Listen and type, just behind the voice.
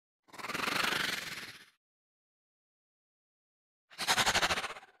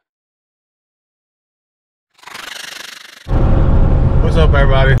What's up,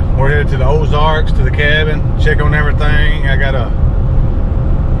 everybody? We're headed to the Ozarks, to the cabin, check on everything. I gotta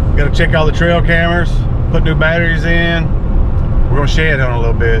check all the trail cameras, put new batteries in. We're gonna shed on a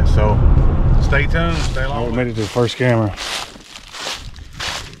little bit, so stay tuned, stay long. We made it to the first camera.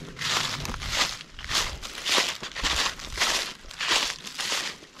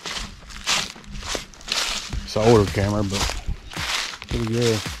 It's an older camera, but pretty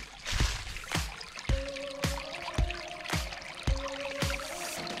good.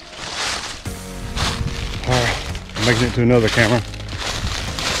 Alright, I'm making it to another camera.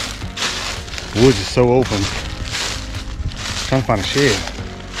 The woods is so open. I'm trying to find a shed.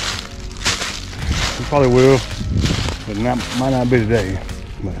 We probably will, but might not be today.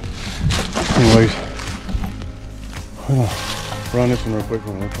 But anyways, I'm gonna run this one real quick.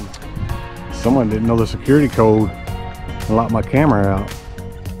 Someone didn't know the security code and locked my camera out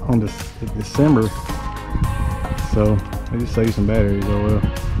on December. So they just saved some batteries. Oh well.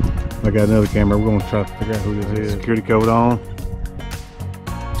 I got another camera. We're gonna try to figure out who this is. Security code on.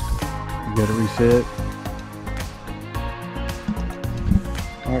 You got it reset.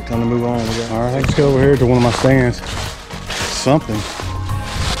 All right, time to move on. All right, let's go over here to one of my stands. Something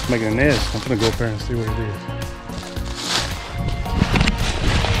making a nest. I'm gonna go up there and see what it is.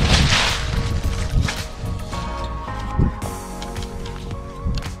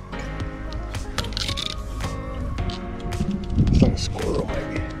 It's like a squirrel,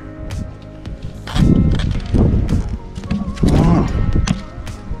 maybe.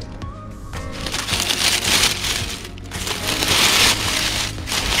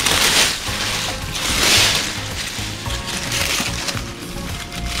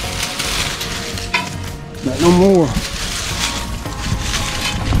 Not no more.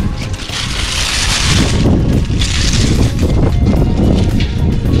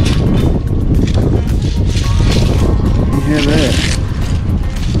 You hear that?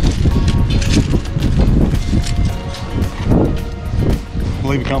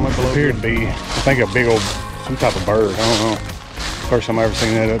 Leave a comment below. Appeared to be, I think, a big old, some type of bird. I don't know. First time I ever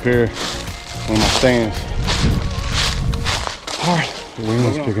seen that up here. One of my stands. All right, the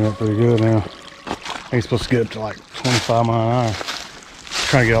wind's picking up pretty good now. He's supposed to get up to like 25 miles an hour.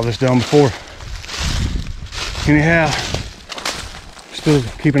 Trying to get all this done before. Anyhow, still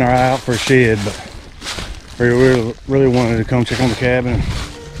keeping our eye out for a shed, but we really wanted to come check on the cabin.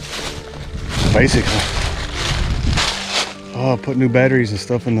 Basically, put new batteries and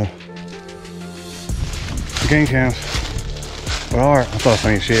stuff in the game cams. But all right, I thought I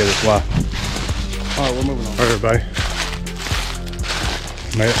seen a shed, that's why. All right, we're moving on. All right, everybody.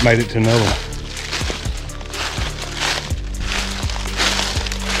 Made it to another one.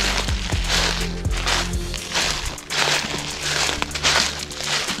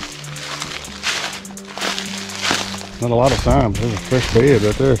 Not a lot of sign, but there's a fresh bed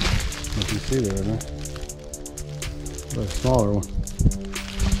right there. You can see there, man. A smaller one.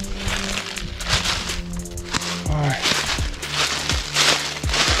 All right.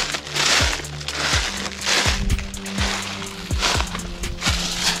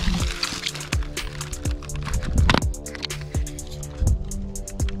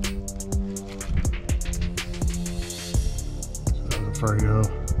 So that was a Fergo.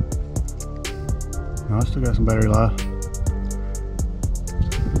 No, I still got some battery life.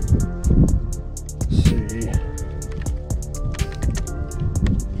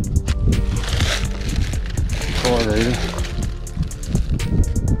 Carburetor.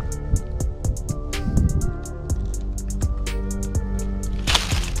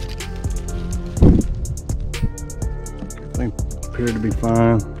 Everything appeared to be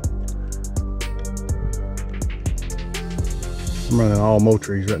fine. I'm running all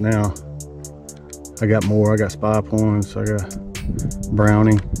Motries right now. I got more. I got spy points. I got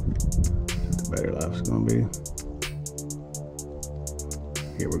Brownie. The battery life's gonna be.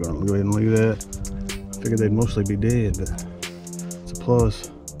 Yeah, we're gonna go ahead and leave that. I figured they'd mostly be dead, but it's a plus.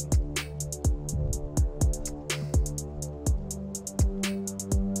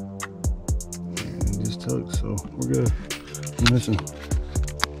 And it just took, so we're good. I'm missing.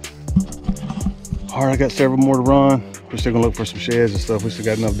 All right, I got several more to run. We're still gonna look for some sheds and stuff. We still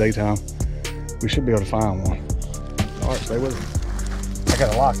got enough daytime. We should be able to find one. All right, stay with us. I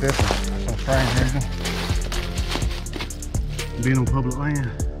gotta lock this one for some strange reason. Being on public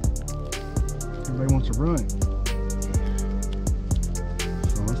land. Everybody wants to run it.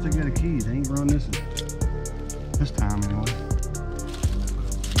 So unless they got a key, they ain't run this time anyway.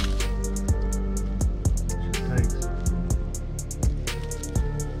 Just takes.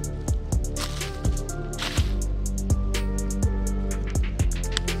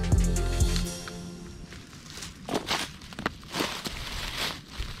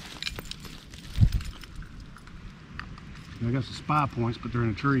 got some spy points, but they're in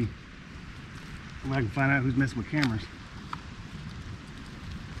a tree. I can find out who's messing with cameras.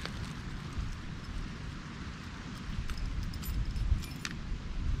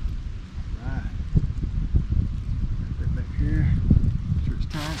 Right. Right back here. Sure it's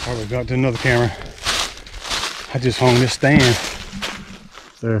tight. Alright, we got to another camera. I just hung this stand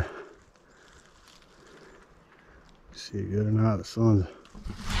there. See it good or not? The sun's.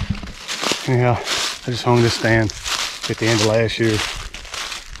 Anyhow, I just hung this stand at the end of last year.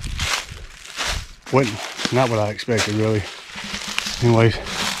 Wasn't not what I expected really. Anyways,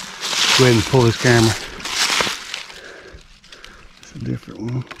 go ahead and pull this camera. It's a different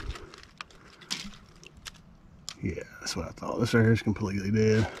one. Yeah, that's what I thought. This right here is completely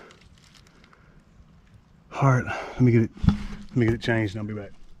dead. Alright, let me get it changed and I'll be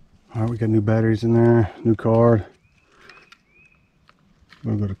back. Alright, we got new batteries in there, new card.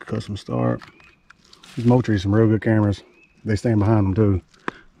 We're gonna go to custom start. These Moultrie are some real good cameras. They stand behind them too.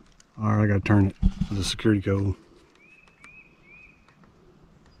 Alright, I gotta turn it to the security code.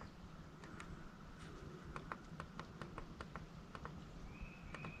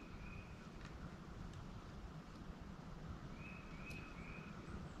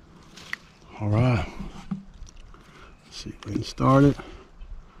 Alright. Let's see if we can start it.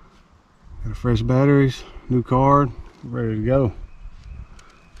 Got fresh batteries, new card, ready to go.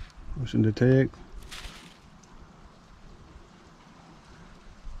 Motion detect.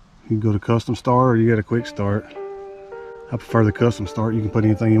 You can go to custom start or you got a quick start. I prefer the custom start. You can put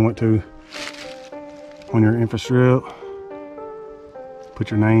anything you want to on your info strip.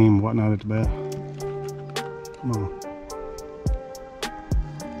 Put your name, whatnot at the back. Come on.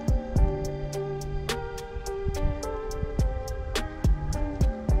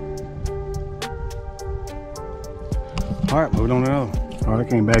 Alright, moving on to another one. Alright, I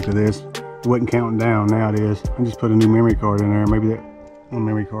came back to this. It wasn't counting down, now it is. I just put a new memory card in there. Maybe that one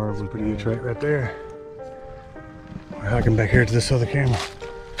memory card was a pretty good track right there. Alright, I come back here to this other camera.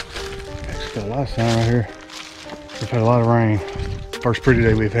 It's got a lot of sun right here. We've had a lot of rain. First pretty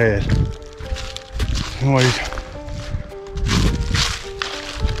day we've had. Anyways.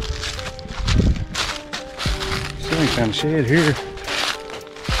 Still ain't found a shed here.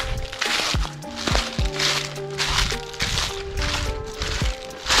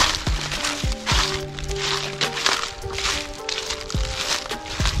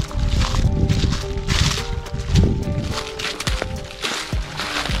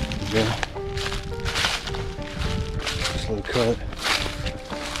 This little cut.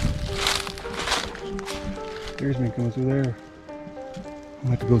 There's me coming through there. I'm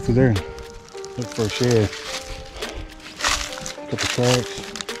gonna have to go through there and look for a shed. Couple tracks.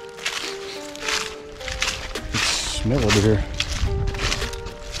 Smell it over here.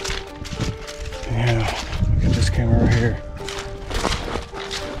 Yeah, look at this camera right here.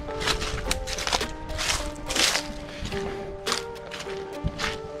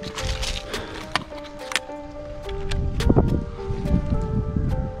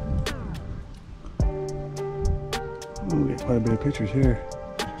 We get quite a bit of pictures here.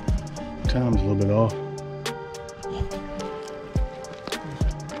 Time's a little bit off.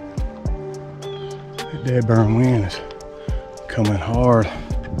 That dead burn wind is coming hard.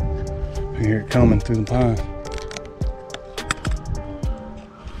 You hear it coming through the pine.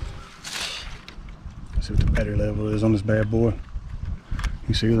 Let's see what the battery level is on this bad boy. You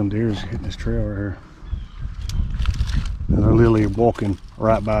can see them deers hitting this trail right here. And they're literally walking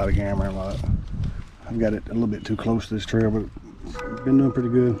right by the camera. Like, I've got it a little bit too close to this trail, but it's been doing pretty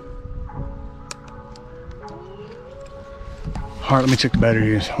good. All right, let me check the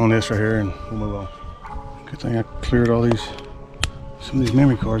batteries on this right here and we'll move on. Good thing I cleared all these, some of these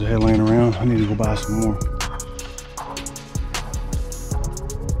memory cards I had laying around. I need to go buy some more.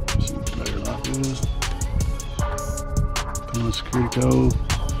 Let's see what the battery life is. Put on the security code.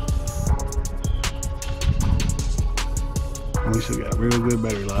 And we still got real good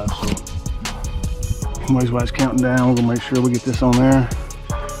battery life, so anyways, while it's counting down, we're gonna make sure we get this on there.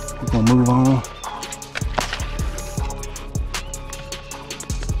 We're gonna move on.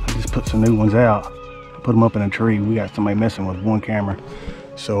 I just put some new ones out. Put them up in a tree. We got somebody messing with one camera.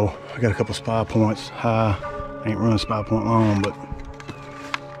 So I got a couple spy points high. I ain't running spy point long, but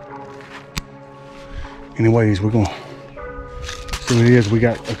anyways, we're gonna see what it is. We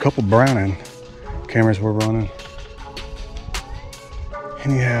got a couple Browning cameras we're running.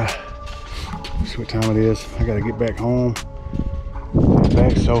 Anyhow, see what time it is. I gotta get back home. Get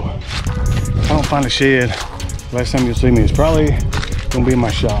back, so if I don't find a shed, last time you'll see me is probably gonna be in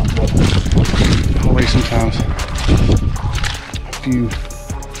my shop, but always sometimes a few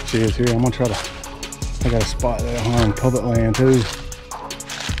sheds here. I'm gonna try to I got a spot that on public land too.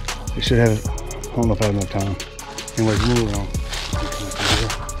 It should have, I don't know if I have enough time. Anyways, moving on.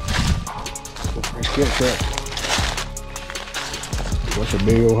 Fresh cat trap. What's a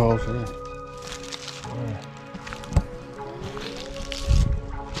big old house there?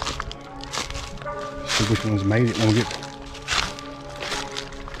 See which one's made it when we get.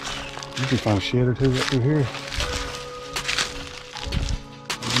 You can find a shed or two up through here.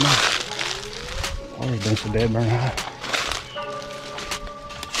 Water's been so dead burn high.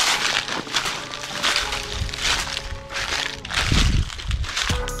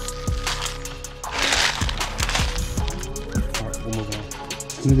 Alright, we'll move on.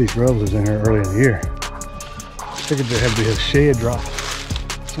 Some of these grubs was in here early in the year. I figured there had to be a shed drop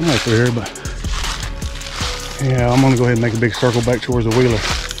somewhere through here, but yeah, I'm gonna go ahead and make a big circle back towards the wheeler.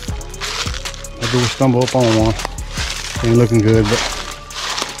 I do stumble up on one. Ain't looking good, but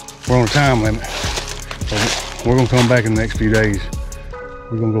we're on a time limit. So we're gonna come back in the next few days.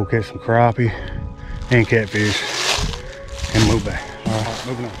 We're gonna go catch some crappie and catfish and move back. All right,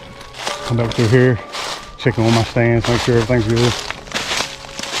 moving on. Come back through here, checking on my stands, make sure everything's good.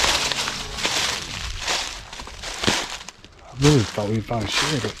 I really thought we'd find a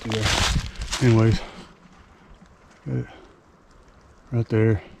shed up there. Anyways, got it right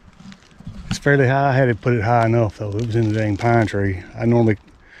there. It's fairly high. I had to put it high enough though. It was in the dang pine tree.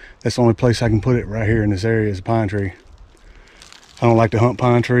 That's the only place I can put it right here in this area is a pine tree. I don't like to hunt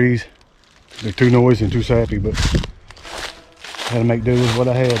pine trees. They're too noisy and too sappy, but I had to make do with what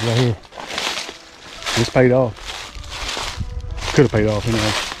I had right here. This paid off. Could have paid off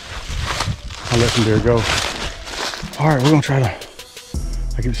anyway. I let some deer go. All right, we're gonna try to,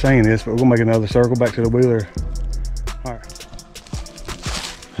 I keep saying this, but we're gonna make another circle back to the wheeler. All right.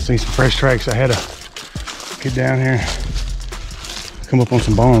 I seen some fresh tracks. I had to get down here, come up on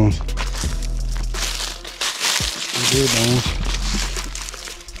some bones. Some good bones.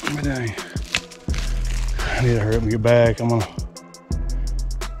 But dang, I need to hurry up and get back. I'm gonna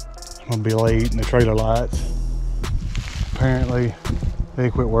be late in the trailer lights. Apparently,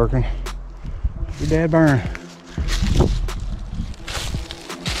 they quit working. Your dad burn.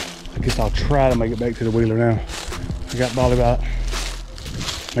 I guess I'll try to make it back to the wheeler now. I got probably about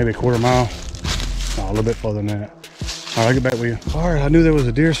maybe a quarter mile. No, a little bit further than that. All right, I'll get back with you. All right, I knew there was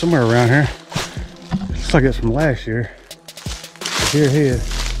a deer somewhere around here. Looks like it's from last year. The deer head.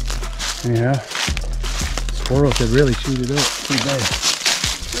 Yeah. Squirrels had really chewed it up pretty bad.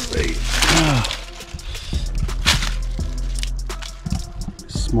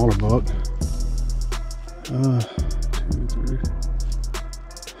 Smaller buck. 2, 3.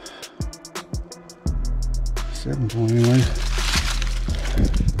 7 point anyways.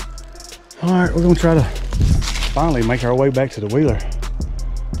 All right, we're gonna try to finally make our way back to the wheeler.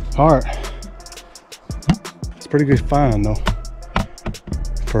 All right, it's a pretty good find though,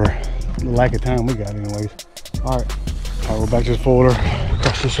 for the lack of time we got anyways. All right, we're back to the folder,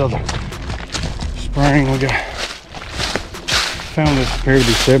 across this other spring. We got, found this appeared to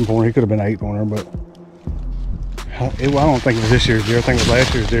be 7 pointer. He could have been 8 pointer, but I don't think it was this year's deer. I think it was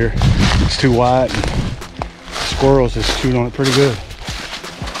last year's deer. It's too white, and squirrels just chewed on it pretty good.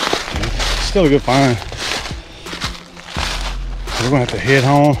 Still a good find. We're gonna have to head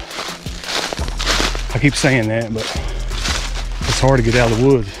home. I keep saying that, but it's hard to get out of the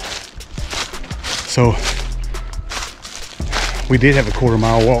woods. So we did have a quarter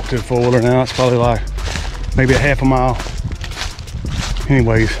mile walk to the folder. Now it's probably like maybe a half a mile.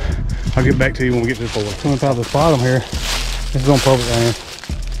 Anyways, I'll get back to you when we get to the folder. Coming up out of the bottom here, this is on public land.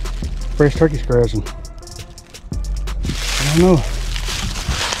 Fresh turkey scratching. I don't know.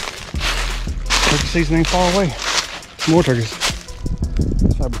 Turkey season ain't far away. Some more turkeys.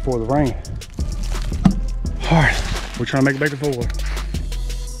 It's like before the rain. All right, we're trying to make it back to folder.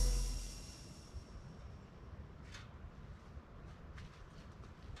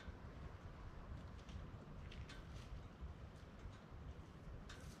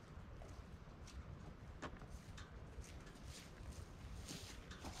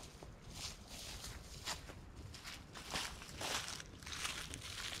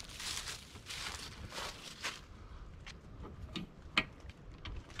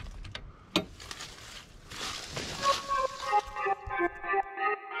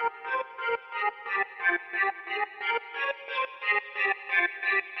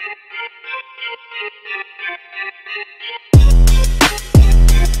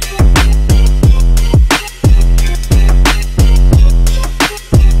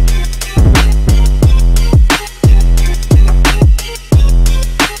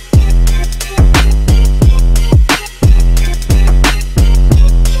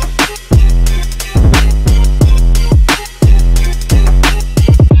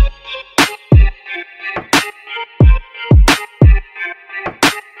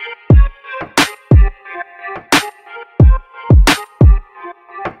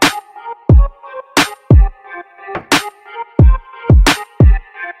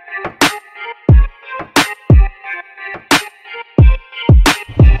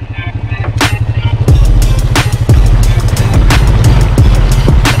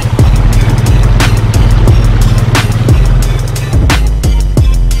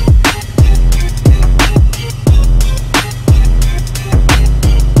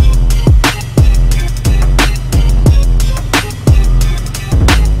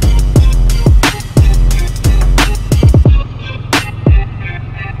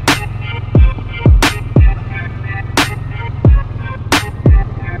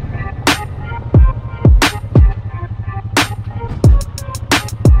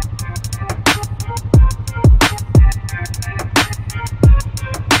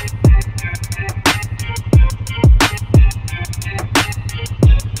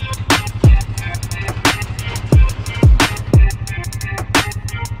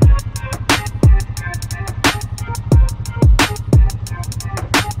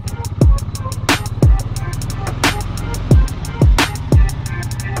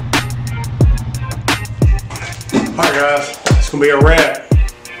 gonna be a wrap.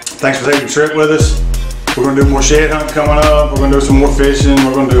 Thanks for taking the trip with us. We're gonna do more shed hunt coming up. We're gonna do some more fishing.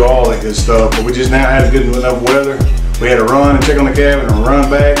 We're gonna do all that good stuff. But we just now had good enough weather. We had to run and check on the cabin and run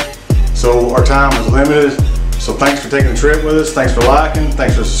back. So our time was limited. So thanks for taking the trip with us. Thanks for liking.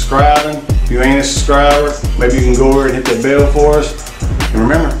 Thanks for subscribing. If you ain't a subscriber, maybe you can go over and hit that bell for us. And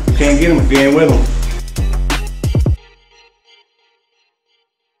remember, you can't get them if you ain't with them.